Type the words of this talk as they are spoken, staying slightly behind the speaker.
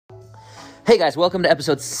Hey guys, welcome to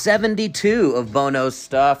episode 72 of Bono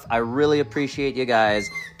Stuff. I really appreciate you guys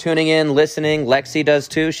tuning in, listening. Lexi does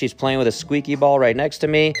too. She's playing with a squeaky ball right next to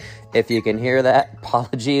me. If you can hear that,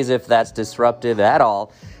 apologies if that's disruptive at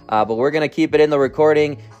all. But we're going to keep it in the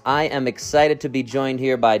recording. I am excited to be joined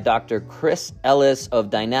here by Dr. Chris Ellis of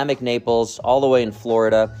Dynamic Naples, all the way in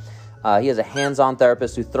Florida. He is a hands-on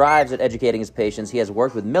therapist who thrives at educating his patients. He has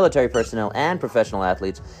worked with military personnel and professional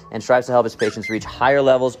athletes and strives to help his patients reach higher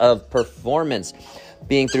levels of performance.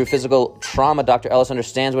 Being through physical trauma, Dr. Ellis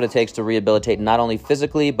understands what it takes to rehabilitate not only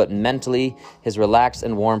physically, but mentally. His relaxed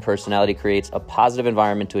and warm personality creates a positive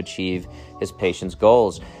environment to achieve his patients'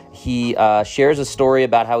 goals. He shares a story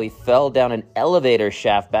about how he fell down an elevator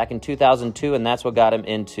shaft back in 2002, and that's what got him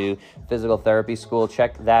into physical therapy school.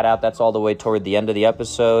 Check that out. That's all the way toward the end of the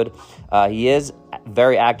episode. He is a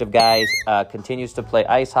very active guy, continues to play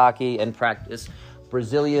ice hockey and practice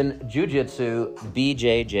Brazilian Jiu-Jitsu,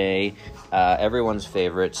 BJJ, everyone's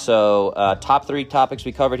favorite. So top three topics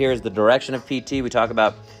we covered here is the direction of PT. We talk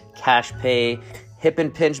about cash pay, hip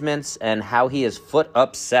impingements, and how he is foot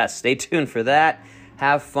obsessed. Stay tuned for that.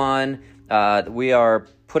 Have fun. We are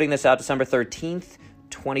putting this out December 13th,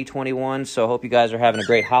 2021. So I hope you guys are having a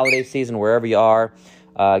great holiday season wherever you are.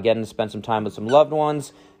 Getting to spend some time with some loved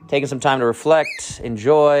ones, taking some time to reflect,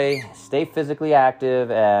 enjoy, stay physically active,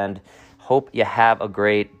 and hope you have a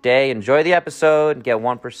great day. Enjoy the episode and get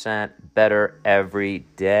 1% better every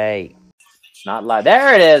day. It's not live.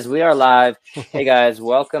 There it is. We are live. Hey guys,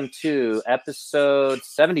 welcome to episode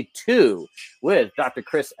 72 with Dr.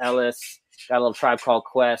 Chris Ellis. Got a little Tribe Called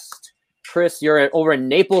Quest. Chris, you're over in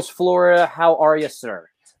Naples, Florida. How are you, sir?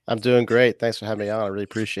 I'm doing great. Thanks for having me on. I really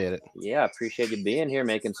appreciate it. Yeah, appreciate you being here,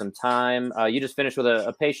 making some time. You just finished with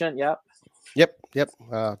a patient, yep? Yep.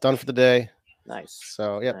 Done for the day. Nice.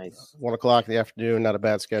 So, yep. Nice. 1 o'clock in the afternoon, not a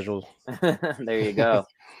bad schedule. There you go.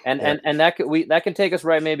 And that can take us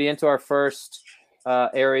right maybe into our first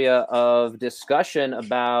area of discussion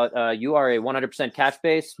about you are a 100%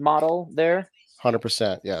 cash-based model there.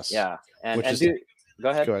 100%, yes. Yeah. And go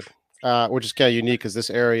ahead. Go ahead. Which is kind of unique because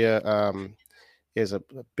this area is a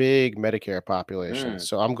big Medicare population.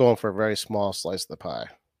 So I'm going for a very small slice of the pie.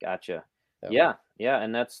 Gotcha. Yeah.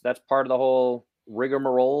 And that's part of the whole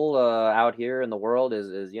rigmarole out here in the world is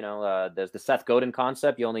there's the Seth Godin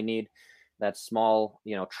concept. You only need that small,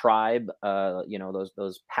 tribe,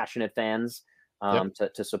 those passionate fans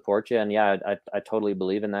to support you. And yeah, I totally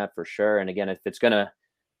believe in that for sure. And again, if it's going to,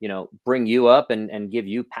 bring you up and give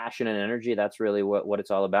you passion and energy, that's really what it's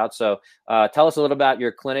all about. So tell us a little about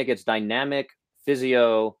your clinic. It's Dynamic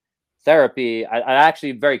Physiotherapy. I'm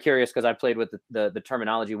actually very curious because I played with the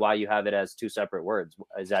terminology, why you have it as two separate words.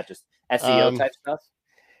 Is that just SEO type stuff?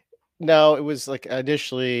 No, it was like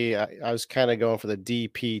initially I was kind of going for the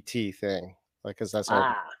DPT thing, like because that's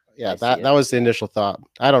how. Yeah, that was the initial thought.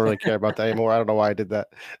 I don't really care about that anymore. I don't know why I did that.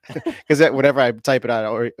 Because whenever I type it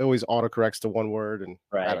out, it always autocorrects to one word, and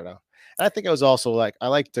I don't know. And I think it was also like I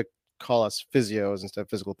like to call us physios instead of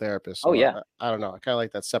physical therapists. So I don't know. I kind of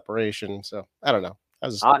like that separation. So I don't know.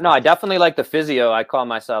 No, I definitely like the physio. I call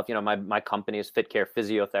myself, my company is Fit Care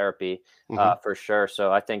Physiotherapy for sure.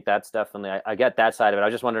 So I think that's definitely, I get that side of it. I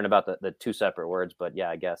was just wondering about the two separate words, but yeah,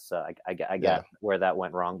 I guess I get where that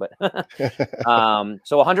went wrong. But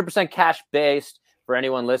so 100% cash based for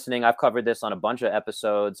anyone listening. I've covered this on a bunch of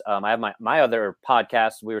episodes. I have my other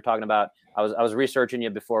podcast. We were talking about, I was researching you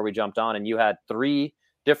before we jumped on, and you had 3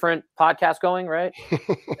 different podcasts going, right?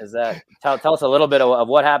 Is that tell us a little bit of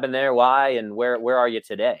what happened there, why, and where are you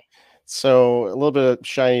today? So a little bit of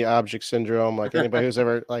shiny object syndrome, like anybody who's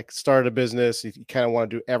ever started a business, you kind of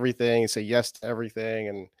want to do everything and say yes to everything,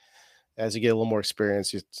 and as you get a little more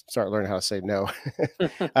experience, you start learning how to say no.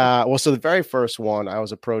 Well, so the very first one I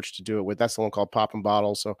was approached to do it with, that's the one called Poppin'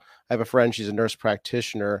 Bottles. So I have a friend, she's a nurse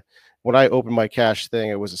practitioner. When I opened my cash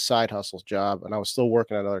thing, it was a side hustle job, and I was still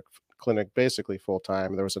working at another clinic basically full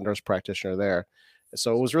time. There was a nurse practitioner there,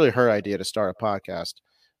 so it was really her idea to start a podcast.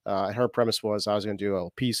 Her premise was I was going to do a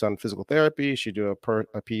piece on physical therapy, she'd do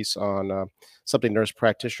a piece on something nurse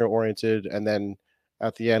practitioner oriented, and then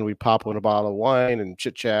at the end we'd pop in a bottle of wine and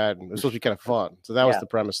chit chat, and it was supposed to be kind of fun. So that was the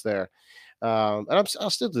premise there. And I'll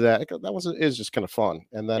still do that. That is just kind of fun.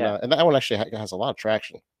 And then and that one actually has a lot of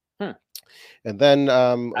traction. And then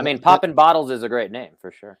Poppin' Bottles is a great name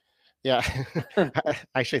for sure. Yeah, I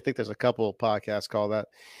actually think there's a couple of podcasts called that.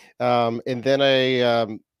 And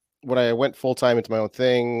then when I went full time into my own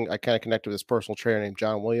thing, I kind of connected with this personal trainer named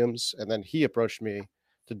John Williams, and then he approached me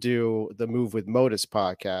to do the Move with Modus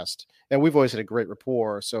podcast, and we've always had a great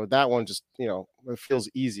rapport. So that one just it feels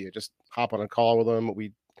easy. Just hop on a call with him.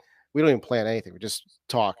 We don't even plan anything. We just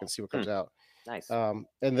talk and see what comes out. Nice. And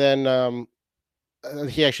then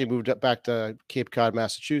he actually moved up back to Cape Cod,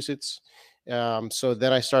 Massachusetts. So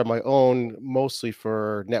then I started my own, mostly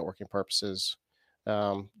for networking purposes,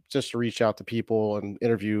 just to reach out to people and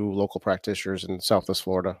interview local practitioners in Southwest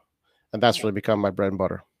Florida, and that's really become my bread and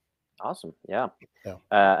butter. Awesome. Yeah. Yeah.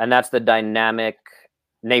 And that's the Dynamic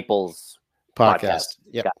Naples podcast.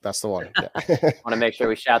 Yeah, that's the one. Yeah. Want to make sure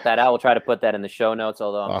we shout that out. We'll try to put that in the show notes,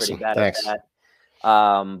 although I'm Awesome. pretty bad Thanks. at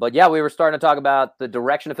that. But yeah, we were starting to talk about the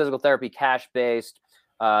direction of physical therapy, cash-based.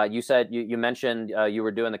 You said you mentioned you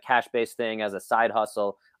were doing the cash-based thing as a side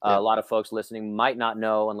hustle. Yeah. A lot of folks listening might not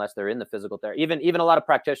know unless they're in the physical therapy. Even a lot of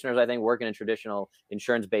practitioners, I think, working in traditional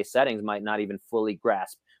insurance-based settings might not even fully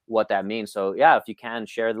grasp what that means. So yeah, if you can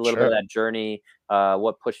share a little bit of that journey,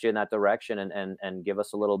 what pushed you in that direction, and give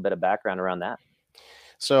us a little bit of background around that.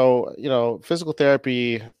 So, physical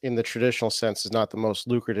therapy in the traditional sense is not the most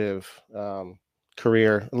lucrative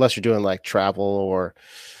career unless you're doing like travel or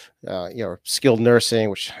skilled nursing,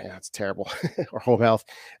 which it's terrible, or home health.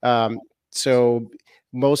 So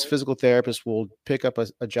most physical therapists will pick up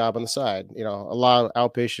a job on the side. A lot of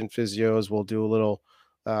outpatient physios will do a little,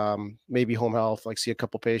 maybe home health, like see a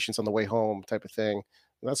couple patients on the way home type of thing.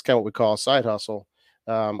 And that's kind of what we call a side hustle.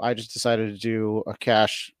 I just decided to do a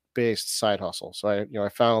cash based side hustle. So I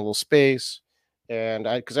found a little space, and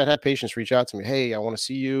because I'd had patients reach out to me, hey, I want to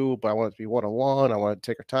see you, but I want it to be one-on-one. I want to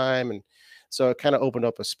take our time. And so it kind of opened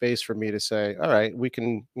up a space for me to say, all right, we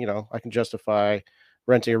can, I can justify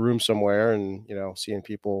renting a room somewhere and, seeing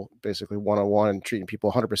people basically one-on-one and treating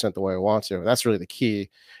people 100% the way I want to. That's really the key. I mean,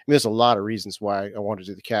 there's a lot of reasons why I want to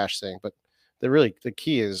do the cash thing, but the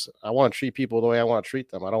key is I want to treat people the way I want to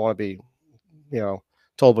treat them. I don't want to be,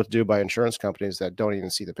 told what to do by insurance companies that don't even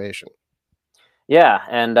see the patient. Yeah,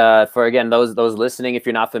 and for again those listening, if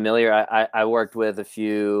you're not familiar, I worked with a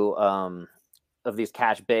few of these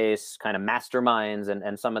cash-based kind of masterminds,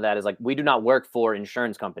 and some of that is like, we do not work for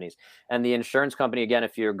insurance companies, and the insurance company, again,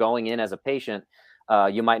 if you're going in as a patient,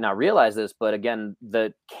 you might not realize this, but again,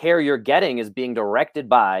 the care you're getting is being directed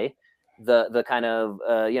by the kind of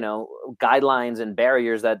guidelines and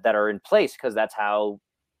barriers that are in place, because that's how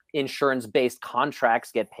insurance-based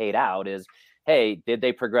contracts get paid out. Is, hey, did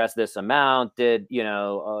they progress this amount? Did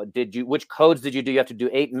you, which codes did you do? You have to do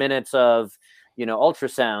 8 minutes of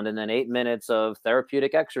ultrasound, and then 8 minutes of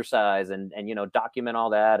therapeutic exercise, and document all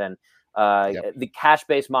that. And the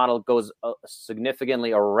cash-based model goes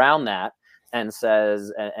significantly around that, and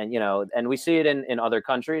says, and we see it in other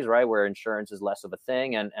countries, right, where insurance is less of a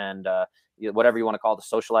thing, and whatever you want to call the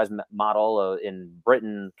socialized model. In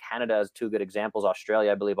Britain, Canada has two good examples.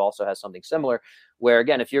 Australia, I believe, also has something similar, where,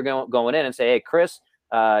 again, if you're going in and say, hey, Chris,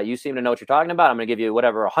 you seem to know what you're talking about, I'm going to give you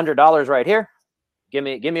whatever, $100 right here. Give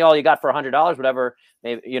me all you got for $100, whatever.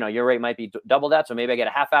 Maybe, your rate might be double that, so maybe I get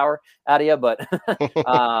a half hour out of you. But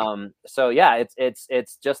so yeah,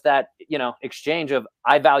 it's just that exchange of,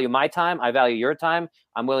 I value my time, I value your time,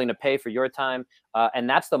 I'm willing to pay for your time, and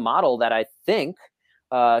that's the model that I think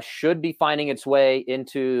should be finding its way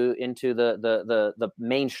into the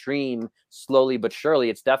mainstream slowly but surely.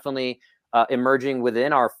 It's definitely emerging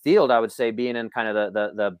within our field, I would say, being in kind of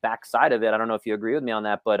the backside of it. I don't know if you agree with me on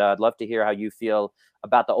that, but I'd love to hear how you feel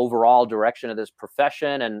about the overall direction of this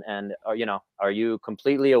profession. And are you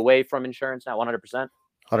completely away from insurance now, 100%?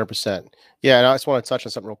 100%. Yeah, and I just want to touch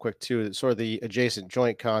on something real quick too, sort of the adjacent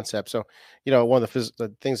joint concept. So, one of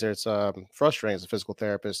the things that's frustrating as a physical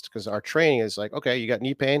therapist, because our training is like, okay, you got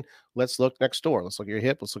knee pain, let's look next door, let's look at your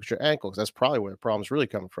hip, let's look at your ankle, because that's probably where the problem's really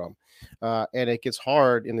coming from. And it gets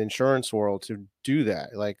hard in the insurance world to do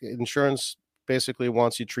that. Like, insurance basically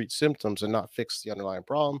wants you to treat symptoms and not fix the underlying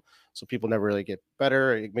problem. So people never really get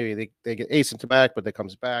better. Maybe they get asymptomatic, but that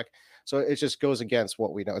comes back. So it just goes against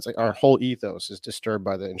what we know. It's like our whole ethos is disturbed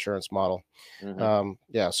by the insurance model.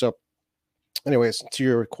 Mm-hmm. So anyways, to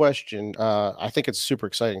your question, I think it's a super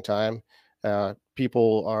exciting time.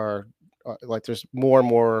 People are like, there's more and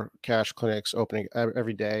more cash clinics opening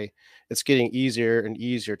every day. It's getting easier and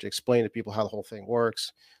easier to explain to people how the whole thing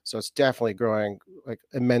works. So it's definitely growing like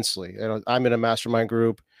immensely. I'm in a mastermind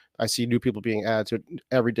group. I see new people being added to it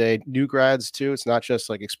every day, new grads too. It's not just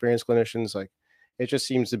like experienced clinicians. Like, it just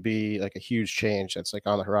seems to be like a huge change that's like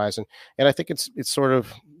on the horizon. And I think it's sort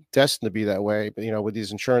of destined to be that way. But, with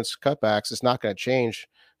these insurance cutbacks, it's not going to change.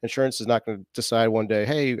 Insurance is not going to decide one day,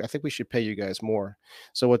 hey, I think we should pay you guys more.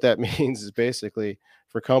 So what that means is basically,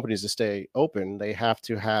 for companies to stay open, they have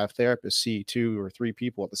to have therapists see 2 or 3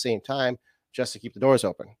 people at the same time just to keep the doors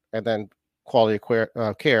open. And then quality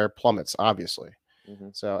of care plummets, obviously. Mm-hmm.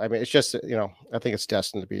 So, I mean, it's just, I think it's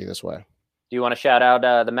destined to be this way. Do you want to shout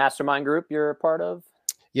out the mastermind group you're a part of?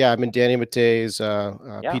 Yeah, I'm in Danny Matei's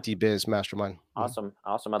Yeah. PT Biz Mastermind. Awesome.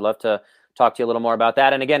 Awesome. I'd love to talk to you a little more about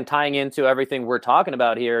that. And again, tying into everything we're talking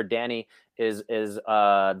about here, Danny is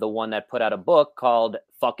the one that put out a book called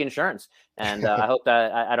Fuck Insurance. And I hope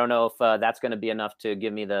that I don't know if that's going to be enough to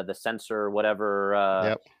give me the censor,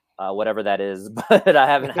 Yep. whatever that is, but I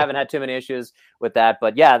haven't had too many issues with that.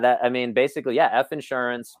 But yeah, that, I mean, basically, yeah, F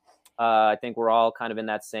insurance. I think we're all kind of in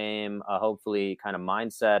that same, hopefully, kind of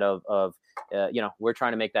mindset of we're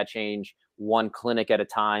trying to make that change one clinic at a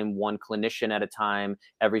time, one clinician at a time,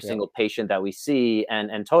 every single patient that we see,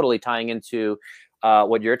 and totally tying into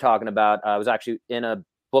what you're talking about. I was actually in a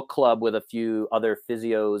book club with a few other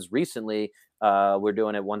physios recently. We're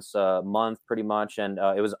doing it once a month pretty much. And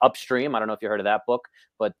it was Upstream. I don't know if you heard of that book,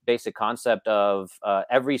 but basic concept of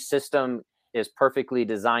every system is perfectly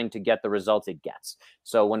designed to get the results it gets.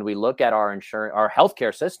 So when we look at our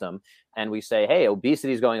healthcare system and we say, hey,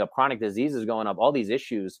 obesity is going up, chronic disease is going up, all these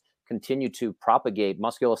issues continue to propagate,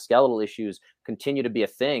 musculoskeletal issues continue to be a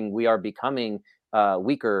thing, we are becoming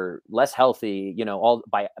weaker, less healthy, all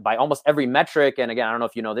by almost every metric. And again, I don't know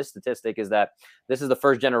if you know this statistic, is that this is the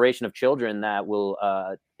first generation of children that will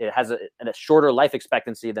it has a shorter life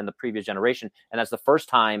expectancy than the previous generation, and that's the first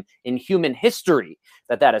time in human history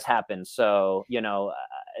that has happened. So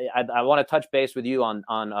I want to touch base with you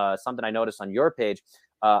on something I noticed on your page.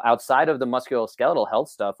 Outside of the musculoskeletal health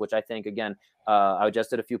stuff, which I think, again, I just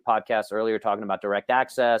did a few podcasts earlier talking about direct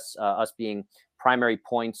access, us being primary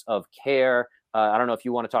points of care. I don't know if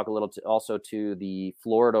you want to talk a little also to the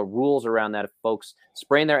Florida rules around that. If folks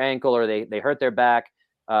sprain their ankle or they hurt their back,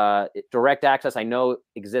 direct access, I know,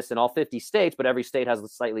 exists in all 50 states, but every state has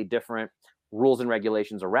slightly different rules and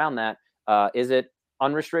regulations around that. Is it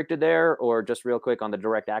unrestricted there, or just real quick on the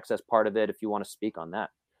direct access part of it, if you want to speak on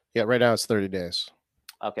that? Yeah, right now it's 30 days.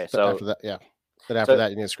 Okay, so after that, yeah. But after that,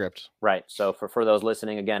 you need a script. Right. So for those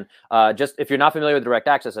listening, again, just if you're not familiar with direct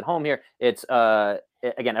access at home here, it's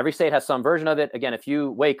again, every state has some version of it. Again, if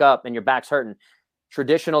you wake up and your back's hurting,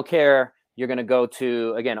 traditional care, you're going to go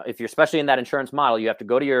to, again, if you're especially in that insurance model, you have to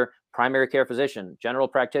go to your primary care physician, general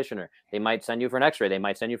practitioner. They might send you for an x-ray. They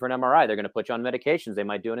might send you for an MRI. They're going to put you on medications. They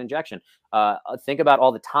might do an injection. Think about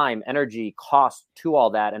all the time, energy, cost to all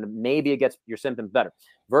that, and maybe it gets your symptoms better.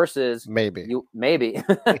 Versus maybe.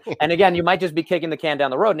 And again, you might just be kicking the can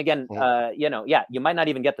down the road. And again, you might not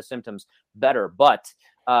even get the symptoms better. But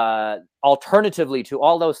alternatively to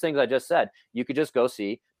all those things I just said, you could just go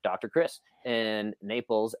see Dr. Chris in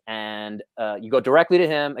Naples, and you go directly to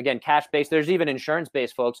him. Again, cash-based. There's even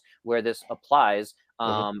insurance-based folks where this applies.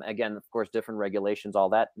 Again, of course, different regulations, all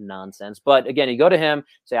that nonsense. But again, you go to him,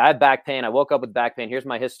 say, I have back pain. I woke up with back pain. Here's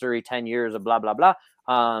my history, 10 years of blah, blah, blah.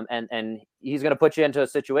 And he's going to put you into a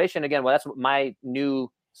situation. Again, well, that's my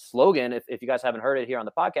new slogan. If you guys haven't heard it here on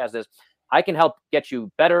the podcast, is I can help get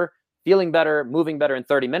you better, feeling better, moving better in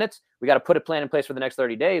 30 minutes. We got to put a plan in place for the next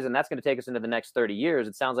 30 days. And that's going to take us into the next 30 years.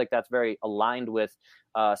 It sounds like that's very aligned with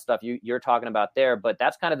stuff you're talking about there. But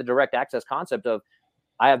that's kind of the direct access concept of,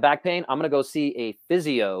 I have back pain, I'm going to go see a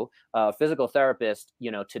physical therapist,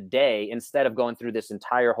 today, instead of going through this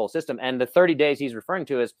entire whole system. And the 30 days he's referring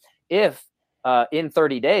to is if in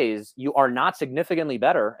 30 days you are not significantly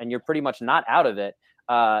better and you're pretty much not out of it,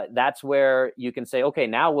 that's where you can say, okay,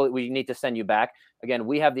 now we need to send you back. Again,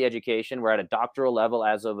 we have the education. We're at a doctoral level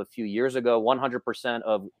as of a few years ago. 100%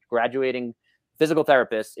 of graduating physical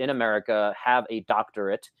therapists in America have a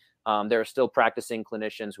doctorate. There are still practicing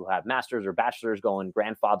clinicians who have masters or bachelors going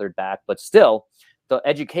grandfathered back, but still the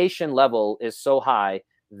education level is so high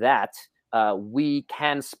that we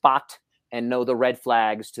can spot and know the red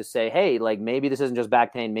flags to say, hey, like maybe this isn't just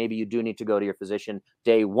back pain. Maybe you do need to go to your physician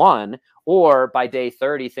day 1, or by day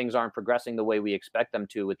 30, things aren't progressing the way we expect them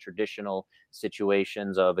to with traditional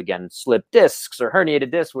situations of, again, slipped discs or herniated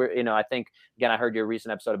discs. Where, I think, again, I heard your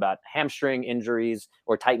recent episode about hamstring injuries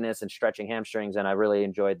or tightness and stretching hamstrings. And I really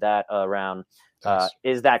enjoyed that around,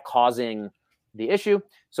 is that causing the issue?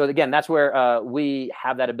 So again, that's where we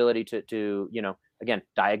have that ability to again,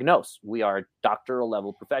 diagnose. We are a doctoral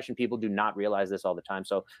level profession. People do not realize this all the time.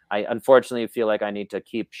 So I unfortunately feel like I need to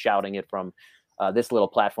keep shouting it from this little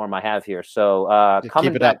platform I have here. So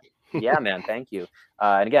coming back, yeah, man, thank you.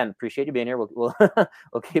 And again, appreciate you being here. We'll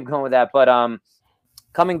keep going with that. But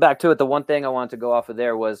coming back to it, the one thing I wanted to go off of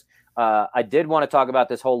there was I did want to talk about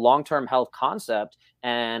this whole long-term health concept.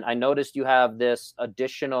 And I noticed you have this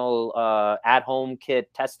additional at-home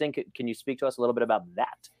kit testing. Can you speak to us a little bit about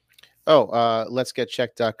that?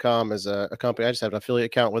 Let'sGetChecked.com is a company. I just have an affiliate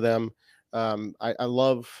account with them. I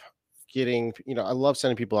love getting, I love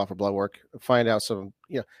sending people out for blood work, find out some,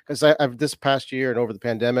 because I've this past year and over the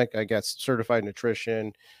pandemic, I got certified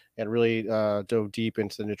nutrition, and really dove deep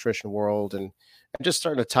into the nutrition world and just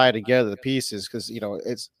starting to tie together the pieces because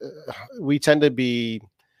it's we tend to be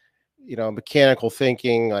mechanical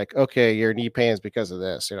thinking like, okay, your knee pain is because of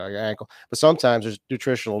this, your ankle. But sometimes there's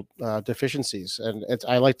nutritional deficiencies. And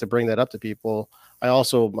I like to bring that up to people. I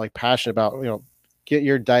also like passionate about, get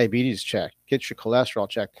your diabetes checked, get your cholesterol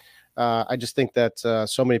checked. I just think that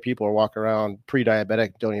so many people are walking around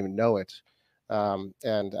pre-diabetic, don't even know it.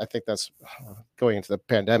 And I think that's going into the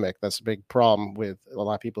pandemic. That's a big problem with a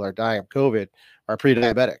lot of people are dying of COVID are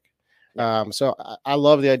pre-diabetic. So I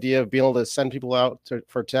love the idea of being able to send people out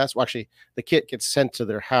for tests. Well, actually, the kit gets sent to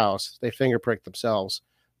their house. They finger prick themselves,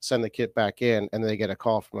 send the kit back in, and they get a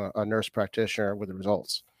call from a nurse practitioner with the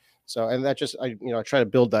results. So, and that just, I try to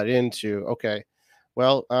build that into, okay,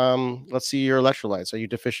 well, let's see your electrolytes. Are you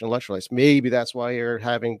deficient in electrolytes? Maybe that's why you're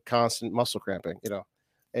having constant muscle cramping.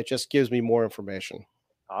 It just gives me more information.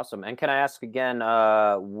 Awesome. And can I ask again,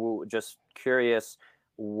 just curious,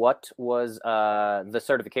 what was the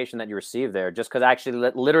certification that you received there? Just because I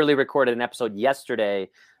actually literally recorded an episode yesterday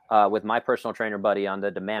with my personal trainer buddy on the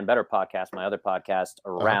Demand Better podcast, my other podcast,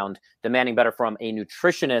 around demanding better from a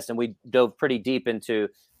nutritionist. And we dove pretty deep into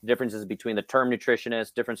the differences between the term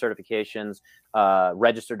nutritionist, different certifications,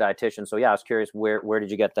 registered dietitian. So yeah, I was curious, where did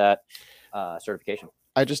you get that certification?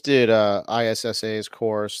 I just did ISSA's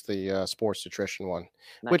course, the sports nutrition one,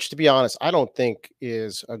 Nice. which, to be honest, I don't think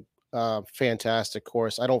is a fantastic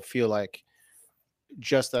course. I don't feel like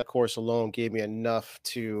just that course alone gave me enough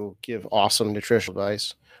to give awesome nutritional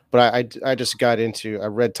advice. But I just got into, I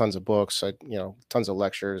read tons of books, tons of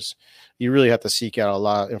lectures. You really have to seek out a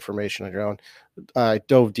lot of information on your own. I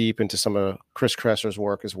dove deep into some of Chris Kresser's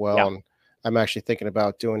work as well. Yeah. And I'm actually thinking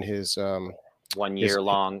about doing his 1 year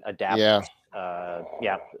long adapt.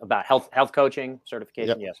 About health coaching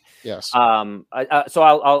certification. Yep. Yes. So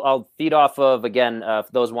I'll feed off of, again, for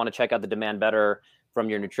those who want to check out the Demand Better from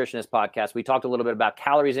Your Nutritionist podcast. We talked a little bit about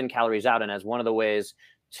calories in, calories out, and as one of the ways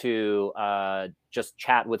to just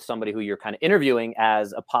chat with somebody who you're kind of interviewing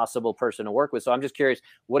as a possible person to work with. So I'm just curious,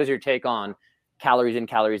 what is your take on calories in,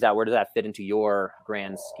 calories out? Where does that fit into your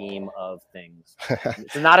grand scheme of things?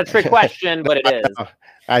 It's not a trick question, but it is.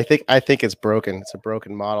 I think it's broken. It's a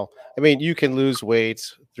broken model. I mean, you can lose weight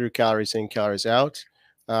through calories in, calories out.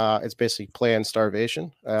 It's basically planned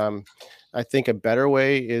starvation. I think a better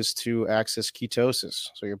way is to access ketosis.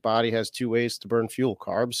 So your body has two ways to burn fuel: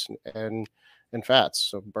 carbs and fats.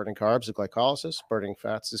 So burning carbs is glycolysis, burning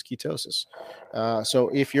fats is ketosis. So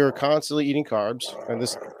if you're constantly eating carbs, and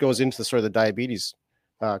this goes into the sort of the diabetes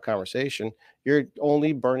conversation, you're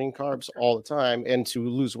only burning carbs all the time. And to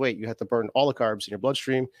lose weight, you have to burn all the carbs in your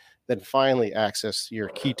bloodstream, then finally access your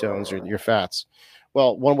ketones or your fats.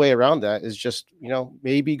 Well, one way around that is just,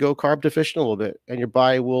 maybe go carb deficient a little bit, and your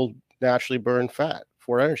body will naturally burn fat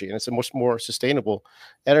for energy. And it's a much more sustainable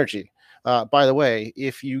energy. By the way,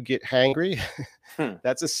 if you get hangry,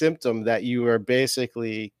 that's a symptom that you are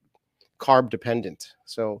basically carb dependent.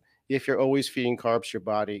 So if you're always feeding carbs to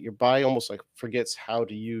your body almost like forgets how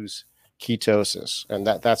to use ketosis. And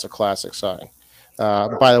that's a classic sign.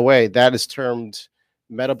 By the way, that is termed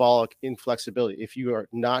metabolic inflexibility. If you are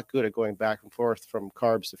not good at going back and forth from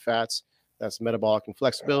carbs to fats, that's metabolic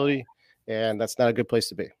inflexibility. And that's not a good place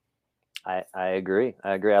to be. I agree.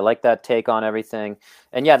 I like that take on everything.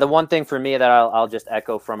 And yeah, the one thing for me that I'll just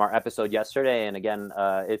echo from our episode yesterday, and again,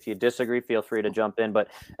 if you disagree, feel free to jump in. But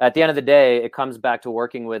at the end of the day, it comes back to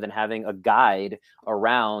working with and having a guide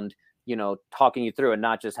around, talking you through, and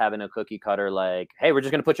not just having a cookie cutter like, hey, we're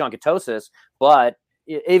just going to put you on ketosis. But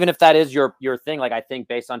even if that is your thing, like, I think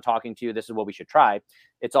based on talking to you, this is what we should try.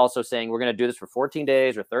 It's also saying we're going to do this for 14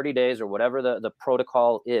 days or 30 days or whatever the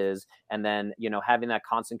protocol is. And then, having that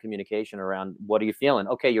constant communication around, what are you feeling?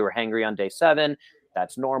 Okay, you were hangry on day 7.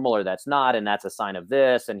 That's normal, or that's not. And that's a sign of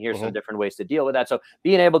this. And here's some different ways to deal with that. So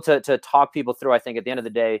being able to talk people through, I think at the end of the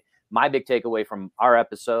day, my big takeaway from our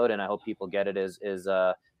episode, and I hope people get it, is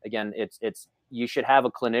again, it's you should have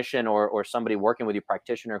a clinician or somebody working with you,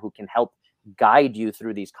 practitioner, who can help guide you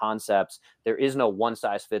through these concepts. There is no one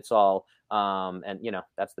size fits all. And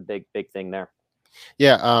that's the big thing there.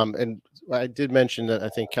 Yeah. And I did mention that I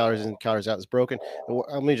think calories in, calories out is broken.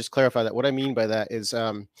 Let me just clarify that. What I mean by that is,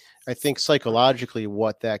 I think psychologically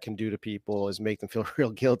what that can do to people is make them feel real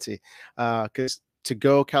guilty. Because to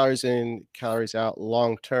go calories in, calories out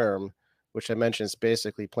long term, which I mentioned is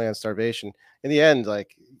basically planned starvation, in the end,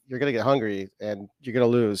 like, you're going to get hungry and you're going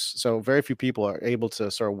to lose. So very few people are able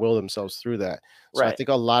to sort of will themselves through that. So right. I think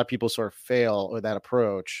a lot of people sort of fail with that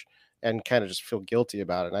approach and kind of just feel guilty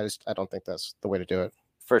about it. And I don't think that's the way to do it.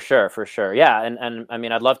 For sure, for sure. Yeah, and I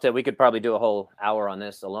mean, I'd love to. We could probably do a whole hour on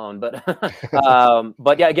this alone, but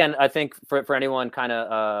yeah, again, I think for anyone kind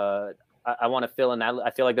of, I want to fill in that.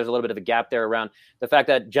 I feel like there's a little bit of a gap there around the fact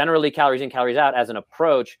that generally calories in, calories out as an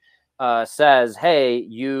approach says, hey,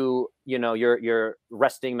 you know, your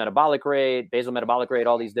resting metabolic rate, basal metabolic rate,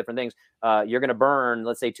 all these different things. You're going to burn,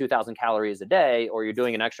 let's say, 2,000 calories a day, or you're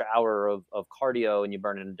doing an extra hour of cardio and you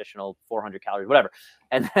burn an additional 400 calories, whatever.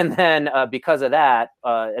 And then because of that,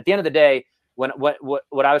 at the end of the day, what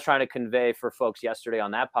I was trying to convey for folks yesterday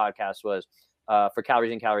on that podcast was for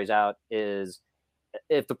calories in, calories out is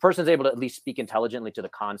if the person's able to at least speak intelligently to the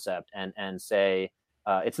concept and say,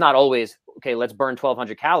 it's not always, okay, let's burn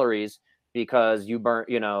 1,200 calories because you burn,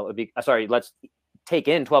 you know, let's take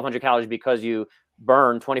in 1,200 calories because you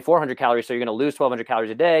burn 2,400 calories. So you're going to lose 1,200 calories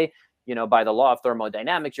a day. You know, by the law of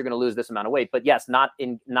thermodynamics, you're going to lose this amount of weight. But yes, not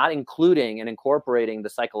including and incorporating the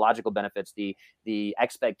psychological benefits, the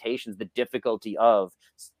expectations, the difficulty of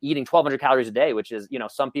eating 1,200 calories a day, which is, you know,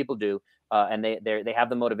 some people do, and they have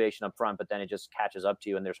the motivation up front, but then it just catches up to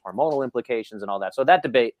you, and there's hormonal implications and all that. So that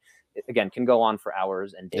debate, again, can go on for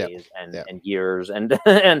hours and days and years and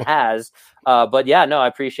and has. But yeah, no, I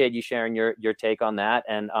appreciate you sharing your take on that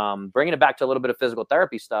and bringing it back to a little bit of physical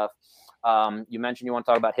therapy stuff. You mentioned you want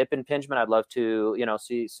to talk about hip impingement. I'd love to, you know,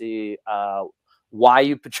 see why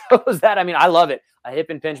you chose that. I mean, I love it. A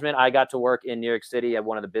hip impingement. I got to work in New York City at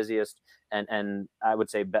one of the busiest and I would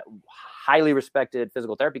say highly respected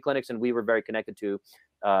physical therapy clinics, and we were very connected to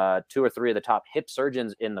 2 or 3 of the top hip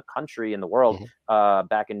surgeons in the country, in the world,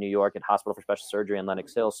 back in New York at Hospital for Special Surgery in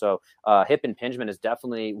Lenox Hill. So hip impingement is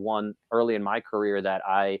definitely one early in my career that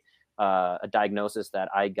a diagnosis that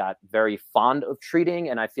I got very fond of treating.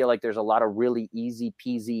 And I feel like there's a lot of really easy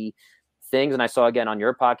peasy things. And I saw, again, on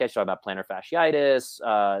your podcast, you talk about plantar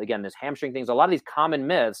fasciitis, again, there's hamstring things, a lot of these common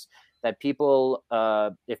myths that people,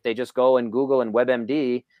 if they just go and Google and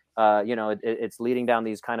WebMD, you know, it's leading down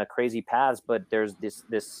these kind of crazy paths, but there's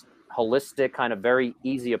this holistic kind of very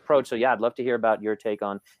easy approach. So yeah, I'd love to hear about your take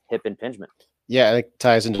on hip impingement. Yeah, I think it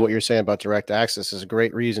ties into what you're saying about direct access is a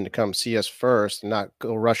great reason to come see us first and not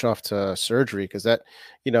go rush off to surgery, because that,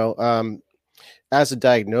 you know, as a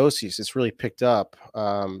diagnosis, it's really picked up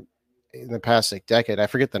in the past like decade. I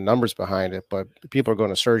forget the numbers behind it, but people are going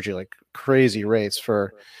to surgery like crazy rates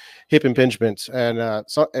for hip impingement, and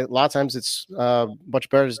so a lot of times it's much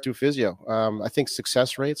better to do physio. I think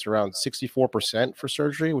success rates around 64% for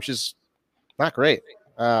surgery, which is not great.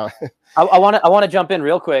 I want to jump in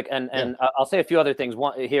real quick, and I'll say a few other things.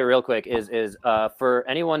 One here, real quick, is for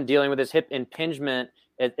anyone dealing with this hip impingement,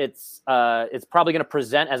 it's probably going to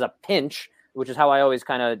present as a pinch, which is how I always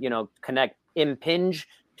kind of, you know, connect impinge,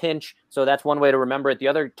 pinch. So that's one way to remember it. The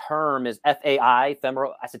other term is FAI,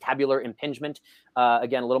 femoral acetabular impingement.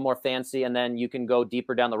 Again, a little more fancy, and then you can go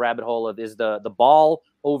deeper down the rabbit hole of, is the ball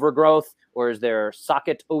overgrowth or is there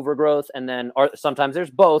socket overgrowth? And then, or sometimes there's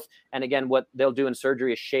both. And again, what they'll do in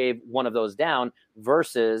surgery is shave one of those down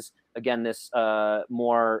versus, again, this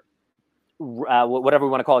more whatever we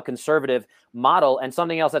want to call it, conservative model. And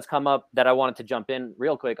something else that's come up that I wanted to jump in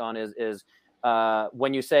real quick on is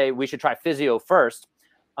when you say we should try physio first.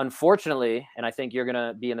 Unfortunately, and I think you're going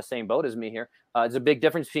to be in the same boat as me here, there's a big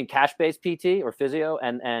difference between cash-based PT or physio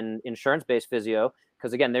and insurance-based physio,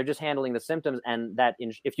 because again, they're just handling the symptoms. And that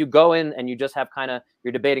if you go in and you just have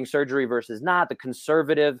you're debating surgery versus not, the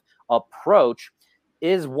conservative approach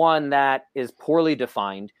is one that is poorly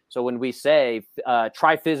defined. So when we say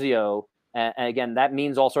try physio, and again, that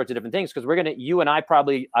means all sorts of different things, because you and I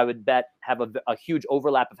probably, I would bet, have a huge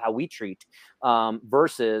overlap of how we treat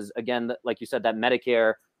versus, again, like you said, that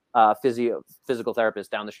Medicare physical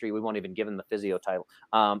therapist down the street. We won't even give him the physio title.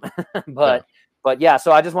 But yeah,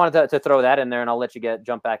 so I just wanted to throw that in there, and I'll let you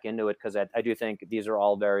jump back into it, because I do think these are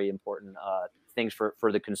all very important things for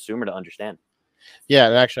the consumer to understand. Yeah,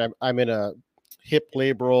 and actually, I'm in a hip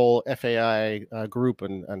labral FAI group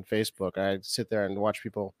on Facebook. I sit there and watch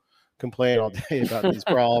people complain all day about these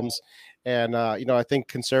problems, and you know, I think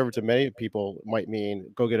conservative many people might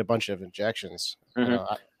mean go get a bunch of injections.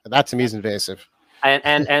 That to me is invasive.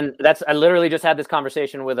 And that's, I literally just had this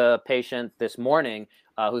conversation with a patient this morning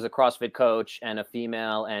who's a CrossFit coach and a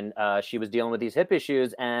female, and she was dealing with these hip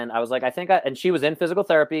issues, and I was like, and she was in physical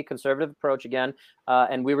therapy, conservative approach again,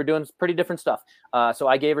 and we were doing pretty different stuff. So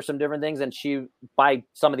I gave her some different things, and she, by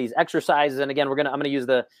some of these exercises, and again, I'm gonna use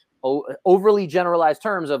the overly generalized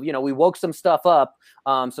terms of, you know, we woke some stuff up,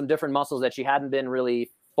 some different muscles that she hadn't been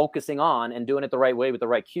really focusing on and doing it the right way with the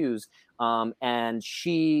right cues. And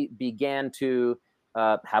she began to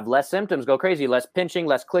have less symptoms, go crazy, less pinching,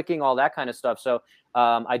 less clicking, all that kind of stuff. So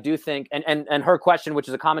I do think, and her question, which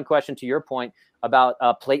is a common question to your point about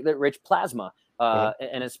platelet-rich plasma,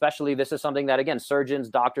 and especially this is something that, again, surgeons,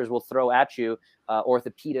 doctors will throw at you,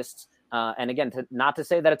 orthopedists. And again, not to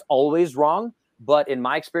say that it's always wrong, but in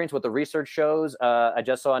my experience, what the research shows, I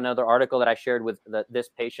just saw another article that I shared with this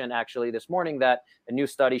patient actually this morning, that a new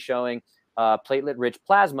study showing platelet-rich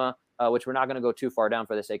plasma, which we're not going to go too far down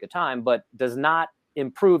for the sake of time, but does not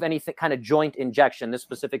improve any kind of joint injection. This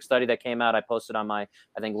specific study that came out, I posted on my,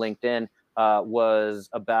 I think, LinkedIn, was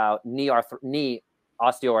about knee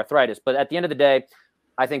osteoarthritis. But at the end of the day,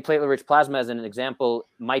 I think platelet-rich plasma, as an example,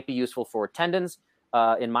 might be useful for tendons,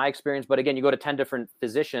 in my experience. But again, you go to 10 different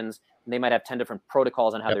physicians, and they might have 10 different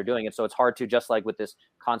protocols on how they're doing it. So it's hard to, just like with this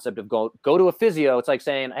concept of go to a physio, it's like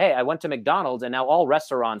saying, hey, I went to McDonald's and now all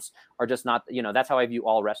restaurants are just not, that's how I view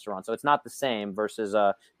all restaurants. So it's not the same versus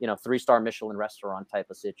 3-star Michelin restaurant type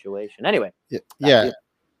of situation. Anyway. Yeah.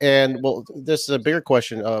 And well, this is a bigger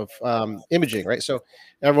question of imaging, right? So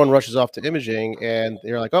everyone rushes off to imaging and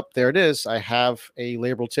they're like, oh, there it is. I have a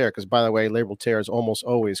labral tear. Because by the way, labral tears almost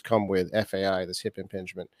always come with FAI, this hip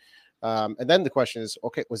impingement. And then the question is,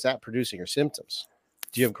 okay, was that producing your symptoms?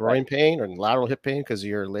 Do you have groin pain or lateral hip pain because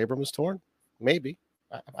your labrum was torn? Maybe.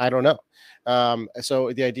 I don't know.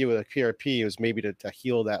 So the idea with a PRP was maybe to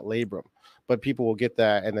heal that labrum. But people will get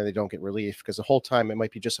that and then they don't get relief because the whole time it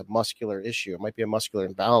might be just a muscular issue. It might be a muscular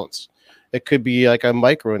imbalance. It could be like a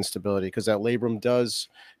micro instability because that labrum does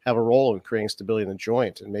have a role in creating stability in the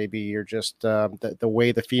joint. And maybe you're just the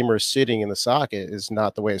way the femur is sitting in the socket is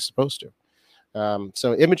not the way it's supposed to.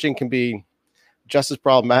 So imaging can be just as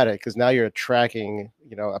problematic because now you're tracking,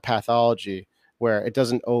 a pathology where it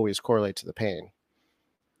doesn't always correlate to the pain.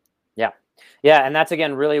 Yeah, and that's,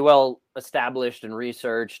 again, really well established and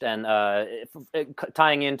researched, and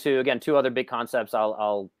tying into, again, two other big concepts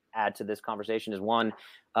I'll add to this conversation is one,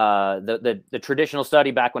 the traditional study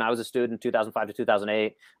back when I was a student, 2005 to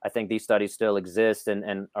 2008. I think these studies still exist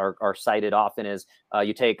and are cited often, is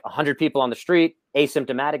you take 100 people on the street,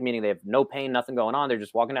 asymptomatic, meaning they have no pain, nothing going on. They're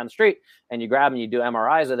just walking down the street, and you grab them, you do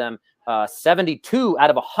MRIs of them. 72 out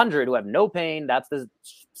of 100 who have no pain. That's the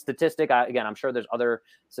statistic. Again, I'm sure there's other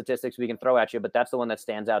statistics we can throw at you, but that's the one that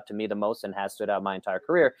stands out to me the most and has stood out my entire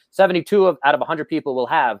career. 72 out of 100 people will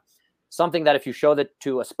have something that if you show that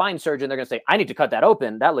to a spine surgeon, they're going to say, I need to cut that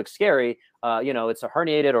open. That looks scary. It's a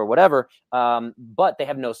herniated or whatever, but they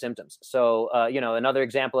have no symptoms. So, another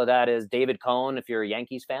example of that is David Cohn. If you're a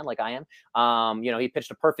Yankees fan, like I am, he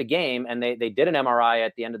pitched a perfect game and they did an MRI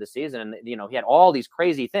at the end of the season. And, he had all these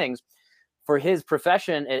crazy things for his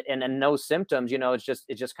profession and no symptoms. It's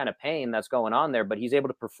just kind of pain that's going on there, but he's able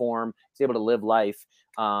to perform, he's able to live life.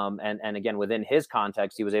 And again, within his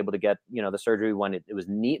context, he was able to get, the surgery when it was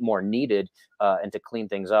more needed, and to clean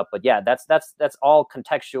things up. But yeah, that's all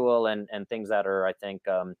contextual and things that are, I think,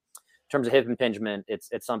 in terms of hip impingement, it's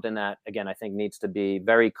something that, again, I think needs to be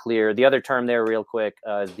very clear. The other term there real quick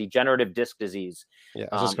is degenerative disc disease. Yeah,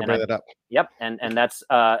 I was just gonna bring that up. Yep. And that's,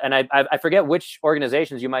 and I forget which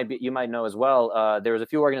organizations you might know as well. There was a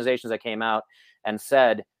few organizations that came out and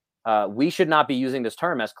said, we should not be using this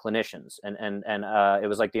term as clinicians. And it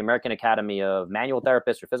was like the American Academy of Manual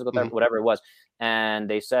Therapists or Physical Therapists, whatever it was. And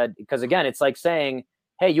they said, because again, it's like saying,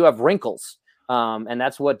 hey, you have wrinkles. And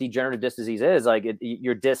that's what degenerative disc disease is. Like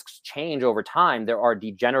your discs change over time. There are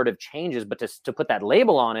degenerative changes, but to put that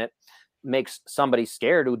label on it makes somebody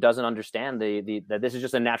scared who doesn't understand that this is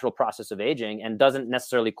just a natural process of aging and doesn't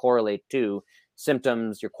necessarily correlate to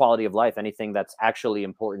symptoms, your quality of life, anything that's actually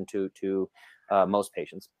important to most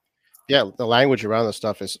patients. Yeah, the language around this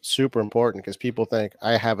stuff is super important because people think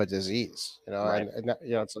I have a disease, Right. and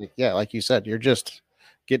it's like, yeah, like you said, you're just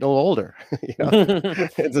getting a little older.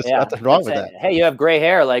 There's nothing wrong with that. Hey, you have gray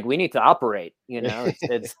hair. Like, we need to operate.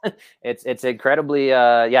 It's incredibly,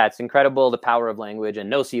 it's incredible, the power of language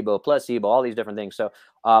and nocebo, placebo, all these different things. So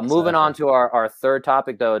moving on to our third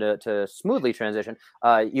topic, though, to smoothly transition,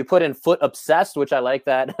 you put in foot obsessed, which I like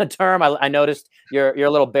that term. I noticed you're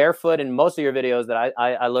a little barefoot in most of your videos that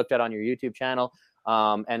I looked at on your YouTube channel.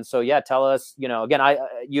 And so, yeah, tell us, again,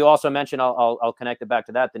 you also mentioned, I'll connect it back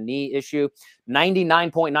to that, the knee issue.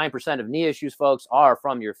 99.9% of knee issues, folks, are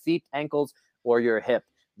from your feet, ankles, or your hip.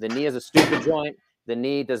 The knee is a stupid joint. The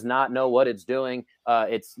knee does not know what it's doing.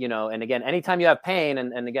 It's, and again, anytime you have pain,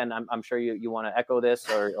 and again, I'm sure you want to echo this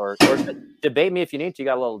or debate me if you need to. You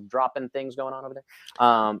got a little dropping things going on over there.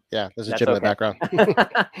 Yeah, there's a gym in the background.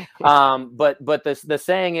 But the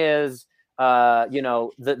saying is,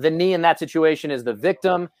 the knee in that situation is the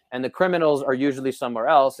victim, and the criminals are usually somewhere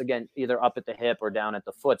else, again, either up at the hip or down at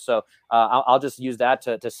the foot. So I'll just use that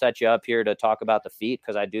to set you up here to talk about the feet,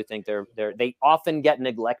 because I do think they often get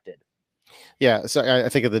neglected. Yeah, so I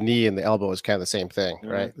think of the knee and the elbow as kind of the same thing,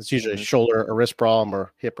 right? It's usually a Mm-hmm. shoulder, a wrist problem,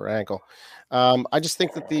 or hip or ankle. I just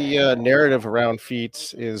think that the narrative around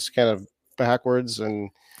feet is kind of backwards, and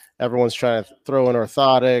everyone's trying to throw in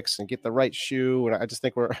orthotics and get the right shoe, and I just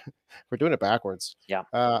think we're we're doing it backwards. Yeah.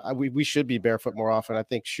 We should be barefoot more often. I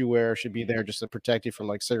think shoe wear should be there just to protect you from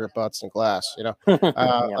like cigarette butts and glass. Yeah.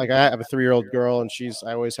 Like I have a 3-year-old girl, and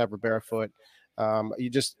I always have her barefoot. You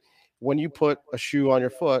just when you put a shoe on your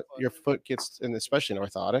foot gets, and especially an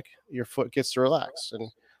orthotic, your foot gets to relax.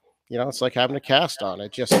 And it's like having a cast on.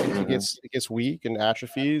 Mhm. It gets weak and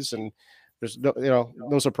atrophies, and there's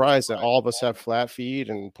no surprise that all of us have flat feet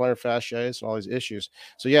and plantar fasciitis and all these issues.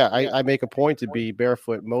 So yeah, I make a point to be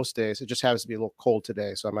barefoot most days. It just happens to be a little cold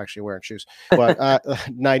today, so I'm actually wearing shoes. But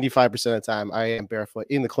 95% of the time, I am barefoot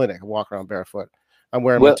in the clinic. I walk around barefoot. I'm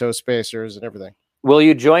wearing my Will toe spacers and everything. Will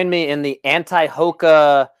you join me in the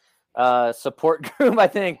anti-Hoka support group? I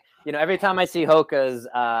think every time I see Hokas,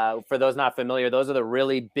 for those not familiar, those are the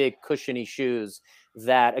really big cushiony shoes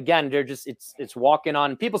that, again, they're just it's walking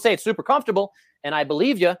on. People say it's super comfortable, and I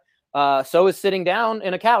believe you. So is sitting down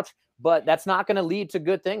in a couch, but that's not going to lead to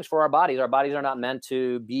good things for our bodies. Our bodies are not meant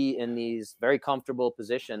to be in these very comfortable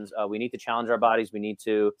positions. We need to challenge our bodies. We need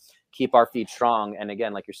to keep our feet strong. And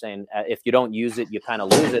again, like you're saying, if you don't use it, you kind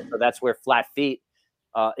of lose it. So that's where flat feet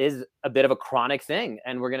is a bit of a chronic thing.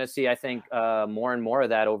 And we're going to see, I think, more and more of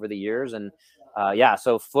that over the years. And yeah,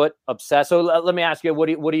 so foot obsessed. So let me ask you, what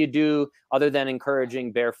do you do other than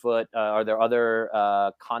encouraging barefoot? Are there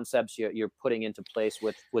other concepts you're putting into place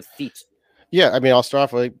with feet? Yeah, I mean, I'll start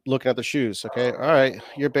off with looking at the shoes. Okay, all right,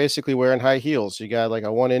 you're basically wearing high heels. You got like a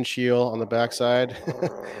 1-inch heel on the backside,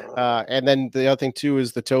 and then the other thing too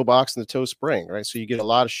is the toe box and the toe spring. Right, so you get a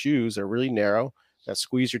lot of shoes that are really narrow that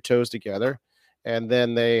squeeze your toes together, and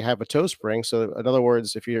then they have a toe spring. So in other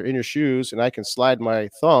words, if you're in your shoes and I can slide my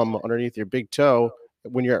thumb underneath your big toe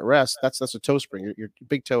when you're at rest, that's a toe spring. Your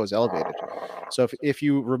big toe is elevated. So if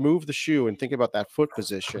you remove the shoe and think about that foot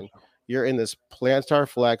position, you're in this plantar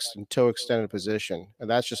flexed and toe extended position, and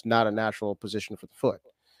that's just not a natural position for the foot.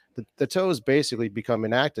 The toes basically become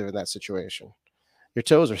inactive in that situation. Your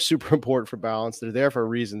toes are super important for balance. They're there for a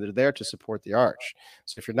reason. They're there to support the arch.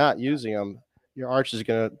 So if you're not using them, your arch is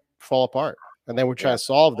going to fall apart. And then we're trying Yeah. to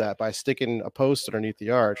solve that by sticking a post underneath the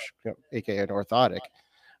arch, aka an orthotic.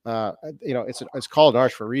 It's called an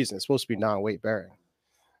arch for a reason. It's supposed to be non-weight bearing.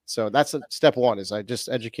 So that's step one, is I just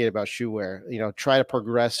educate about shoe wear, try to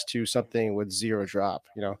progress to something with zero drop.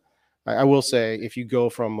 I will say if you go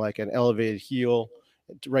from like an elevated heel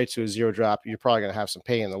right to a zero drop, you're probably going to have some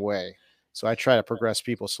pain in the way. So I try to progress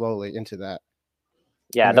people slowly into that.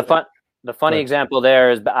 Yeah. And then, The funny but example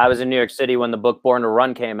there is I was in New York City when the book Born to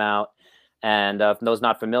Run came out. And for those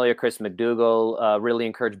not familiar, Chris McDougall really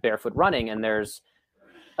encouraged barefoot running. And there's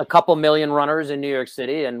a couple million runners in New York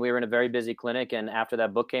City, and we were in a very busy clinic. And after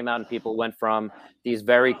that book came out, and people went from these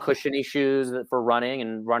very cushiony shoes for running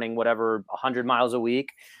and running whatever 100 miles a week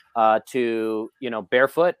to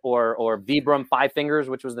barefoot or Vibram 5 fingers,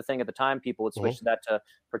 which was the thing at the time. People would switch to that to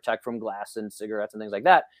protect from glass and cigarettes and things like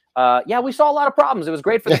that. Yeah, we saw a lot of problems. It was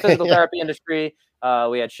great for the physical therapy industry.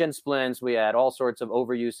 We had shin splints, we had all sorts of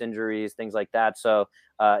overuse injuries, things like that. So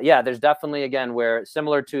yeah, there's definitely, again, where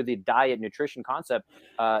similar to the diet nutrition concept,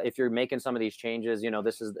 if you're making some of these changes,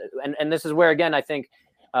 this is, and this is where, again, I think,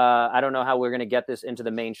 I don't know how we're going to get this into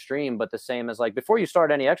the mainstream, but the same as like before you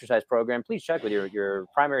start any exercise program, please check with your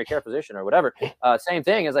primary care physician or whatever. Same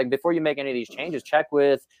thing is like before you make any of these changes, check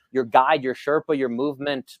with your guide, your Sherpa, your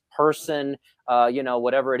movement person,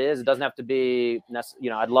 whatever it is. It doesn't have to be,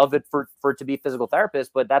 I'd love it for it to be physical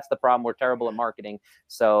therapist, but that's the problem. We're terrible at marketing.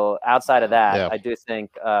 So outside of that, yeah, I do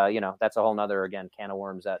think, that's a whole nother, again, can of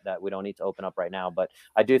worms that we don't need to open up right now. But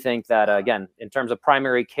I do think that, again, in terms of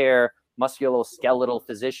primary care, musculoskeletal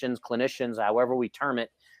physicians, clinicians, however we term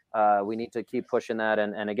it, we need to keep pushing that.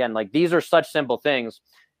 And again, like these are such simple things.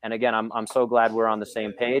 And again, I'm so glad we're on the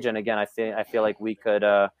same page. And again, I feel like we could,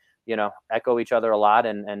 echo each other a lot.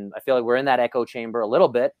 And I feel like we're in that echo chamber a little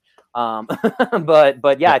bit.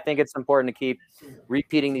 But yeah, I think it's important to keep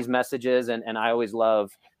repeating these messages. And I always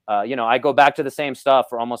love, I go back to the same stuff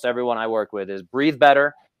for almost everyone I work with is breathe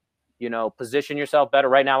better, position yourself better.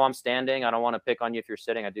 Right now I'm standing. I don't want to pick on you if you're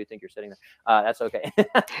sitting. I do think you're sitting there. That's okay.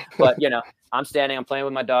 But I'm standing, I'm playing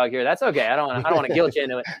with my dog here. That's okay. I don't want to guilt you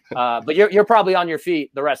into it. But you're probably on your feet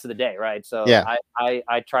the rest of the day, right? So yeah,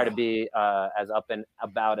 I try to be as up and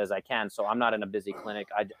about as I can. So I'm not in a busy clinic.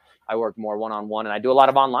 I work more one-on-one, and I do a lot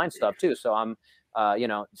of online stuff too. So I'm,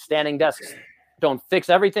 standing desks don't fix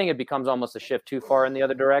everything. It becomes almost a shift too far in the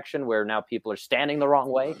other direction where now people are standing the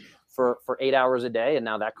wrong way for 8 hours a day, and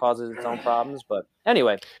now that causes its own problems. But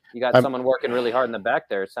anyway, you got someone working really hard in the back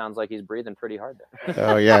there. It sounds like he's breathing pretty hard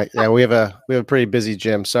there. Oh yeah, we have a pretty busy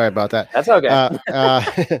gym. Sorry about that. That's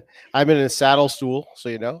okay. I'm in a saddle stool, so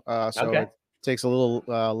Okay. it takes a little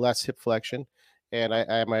less hip flexion, and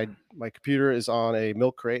my computer is on a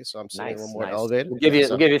milk crate, so I'm sitting a little more elevated. We'll give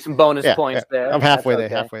you some bonus points there. I'm halfway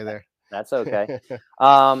there. That's okay.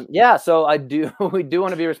 Yeah, so we do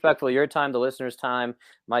want to be respectful of your time, the listeners' time.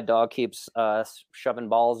 My dog keeps shoving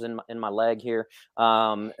balls in my leg here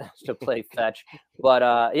to play fetch.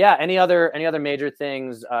 But yeah, any other major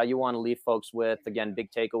things you want to leave folks with? Again,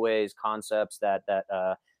 big takeaways, concepts that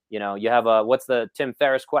you have what's the Tim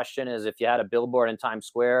Ferriss question is, if you had a billboard in Times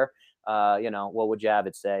Square, what would you have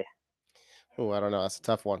it say? Oh, I don't know. That's a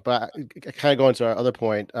tough one. But kind of going to our other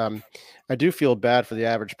point, I do feel bad for the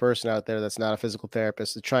average person out there that's not a physical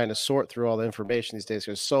therapist, that's trying to sort through all the information these days.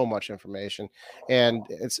 There's so much information, and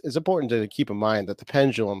it's important to keep in mind that the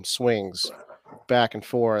pendulum swings back and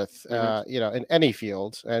forth, in any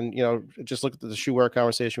field. And just look at the shoe wear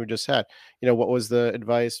conversation we just had. What was the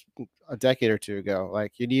advice a decade or two ago?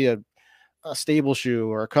 Like, you need a stable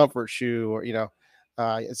shoe or a comfort shoe, or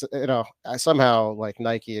it's somehow, like,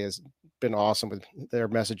 Nike has been awesome with their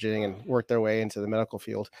messaging and worked their way into the medical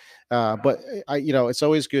field. But it's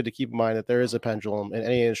always good to keep in mind that there is a pendulum in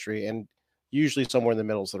any industry, and usually somewhere in the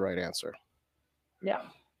middle is the right answer. Yeah,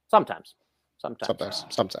 sometimes.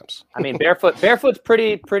 I mean, barefoot's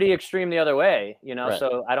pretty extreme the other way, Right.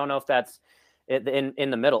 So I don't know if that's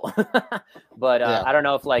in the middle, but I don't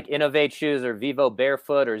know if like Innovate shoes or Vivo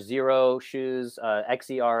Barefoot or Zero shoes,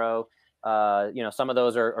 XERO. Some of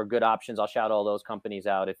those are good options. I'll shout all those companies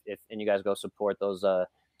out if you guys go support those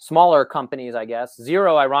smaller companies, I guess.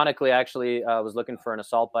 Zero, ironically, actually was looking for an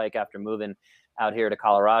assault bike after moving out here to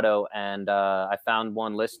Colorado, and I found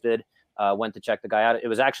one listed. Went to check the guy out. It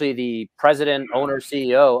was actually the president, owner,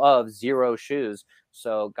 CEO of Zero Shoes.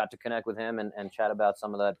 So got to connect with him and chat about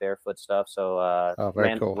some of that barefoot stuff. So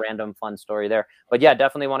cool. Random fun story there. But yeah,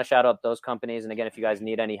 definitely want to shout out those companies. And again, if you guys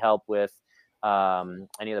need any help with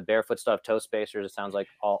any of the barefoot stuff, toe spacers, it sounds like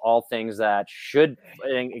all things that should,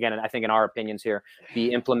 again, I think in our opinions here,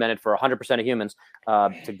 be implemented for 100% of humans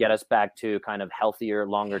to get us back to kind of healthier,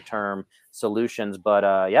 longer term solutions.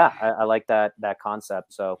 But yeah, I like that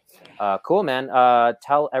concept. So cool, man.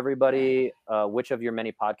 Tell everybody which of your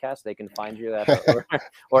many podcasts they can find you at,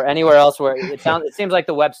 or anywhere else where it seems like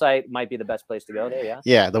the website might be the best place to go there.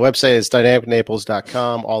 Yeah, the website is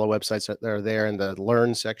dynamicnaples.com. All the websites are there in the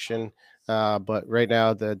learn section. But right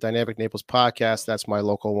now, the Dynamic Naples podcast, that's my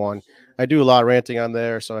local one. I do a lot of ranting on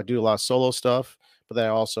there, so I do a lot of solo stuff, but then I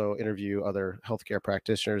also interview other healthcare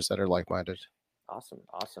practitioners that are like-minded. Awesome.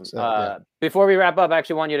 So, yeah. Before we wrap up, I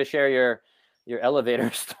actually want you to share your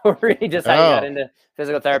elevator story, just how you got into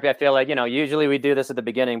physical therapy. I feel like, usually we do this at the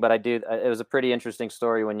beginning, but it was a pretty interesting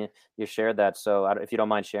story when you shared that. So if you don't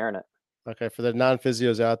mind sharing it. Okay, for the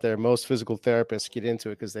non-physios out there, most physical therapists get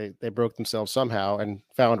into it because they broke themselves somehow and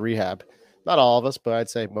found rehab. Not all of us, but I'd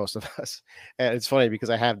say most of us. And it's funny because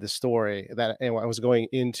I have this story that I was going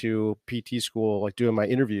into PT school, like doing my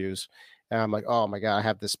interviews, and I'm like, oh my God, I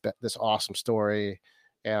have this awesome story,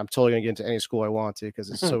 and I'm totally gonna get into any school I want to because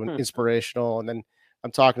it's so inspirational. And then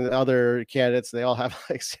I'm talking to other candidates, they all have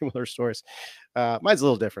like similar stories. Mine's a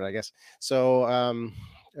little different, I guess. So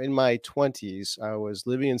in my 20s, I was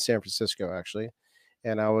living in San Francisco, actually,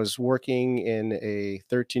 and I was working in a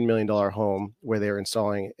 $13 million home where they were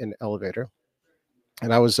installing an elevator.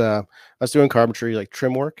 And I was doing carpentry, like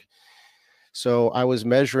trim work. So I was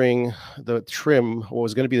measuring the trim, what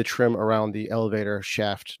was going to be the trim around the elevator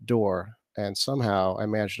shaft door. And somehow I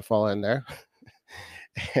managed to fall in there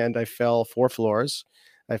and I fell 4 floors.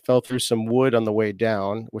 I fell through some wood on the way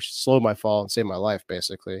down, which slowed my fall and saved my life,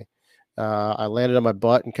 basically. I landed on my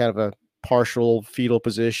butt in kind of a partial fetal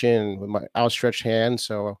position with my outstretched hand.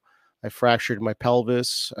 So I fractured my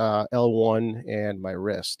pelvis, L1, and my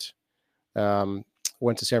wrist.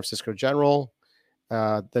 Went to San Francisco General.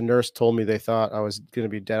 The nurse told me they thought I was going to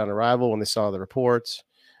be dead on arrival when they saw the reports.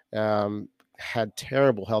 Had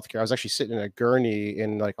terrible healthcare. I was actually sitting in a gurney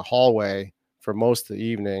in like a hallway for most of the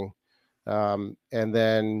evening. And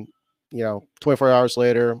then, 24 hours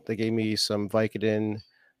later, they gave me some Vicodin,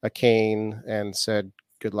 a cane, and said,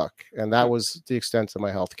 good luck. And that was the extent of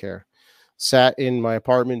my healthcare. Sat in my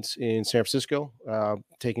apartment in San Francisco,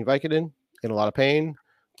 taking Vicodin, in a lot of pain,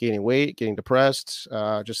 gaining weight, getting depressed,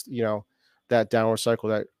 that downward cycle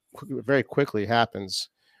that very quickly happens.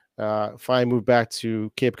 Finally moved back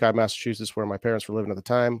to Cape Cod, Massachusetts, where my parents were living at the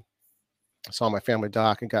time. Saw my family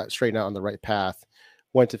doc and got straightened out on the right path.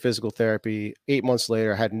 Went to physical therapy. 8 months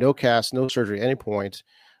later, I had no cast, no surgery at any point.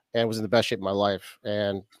 and was in the best shape of my life.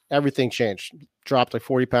 And everything changed. Dropped like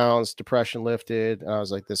 40 pounds, depression lifted. And I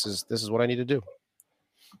was like, this is what I need to do.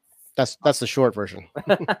 That's the short version.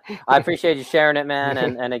 I appreciate you sharing it, man.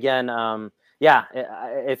 And again, yeah,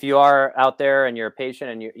 if you are out there and you're a patient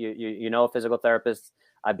and you know a physical therapist,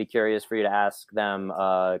 I'd be curious for you to ask them.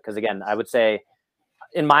 Because again, I would say,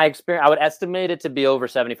 in my experience, I would estimate it to be over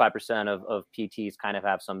 75% of PTs kind of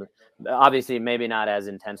have some, obviously maybe not as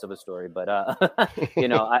intense of a story, but you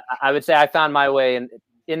know, I would say I found my way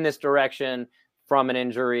in this direction from an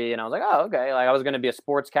injury, and I was like, oh, okay. Like I was going to be a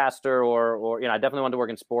sportscaster or, you know, I definitely wanted to work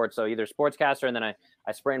in sports. So either sportscaster, and then I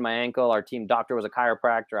sprained my ankle. Our team doctor was a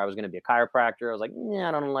chiropractor. I was going to be a chiropractor. I was like, yeah,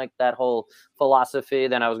 I don't like that whole philosophy.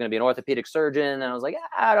 Then I was going to be an orthopedic surgeon. And I was like,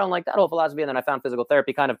 I don't like that whole philosophy. And then I found physical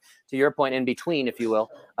therapy, kind of to your point, in between, if you will,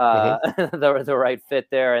 the right fit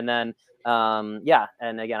there. And then, yeah.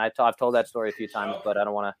 And again, I've told that story a few times, but I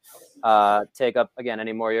don't want to take up again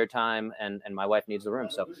any more of your time, and my wife needs the room.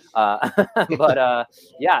 So, but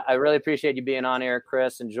yeah, I really appreciate you being on here,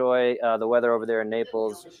 Chris. Enjoy the weather over there in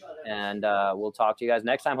Naples, and we'll talk to you guys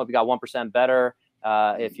next time. Hope you got 1% better.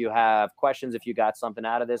 If you have questions, if you got something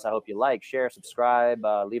out of this, I hope you like, share, subscribe,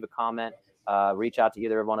 leave a comment, reach out to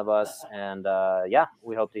either one of us. And yeah,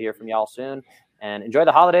 we hope to hear from y'all soon. And enjoy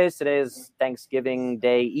the holidays. Today is Thanksgiving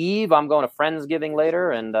Day Eve. I'm going to Friendsgiving later.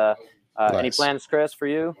 And nice. Any plans, Chris, for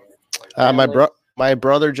you? My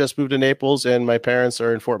brother just moved to Naples, and my parents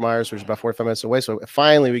are in Fort Myers, which is about 45 minutes away. So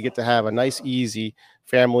finally, we get to have a nice, easy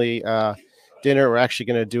family dinner. We're actually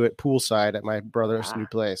going to do it poolside at my brother's new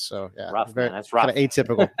place. So yeah, rough, man. That's rough. Kind of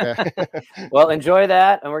atypical. Yeah. Well, enjoy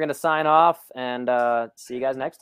that, and we're going to sign off and see you guys next time.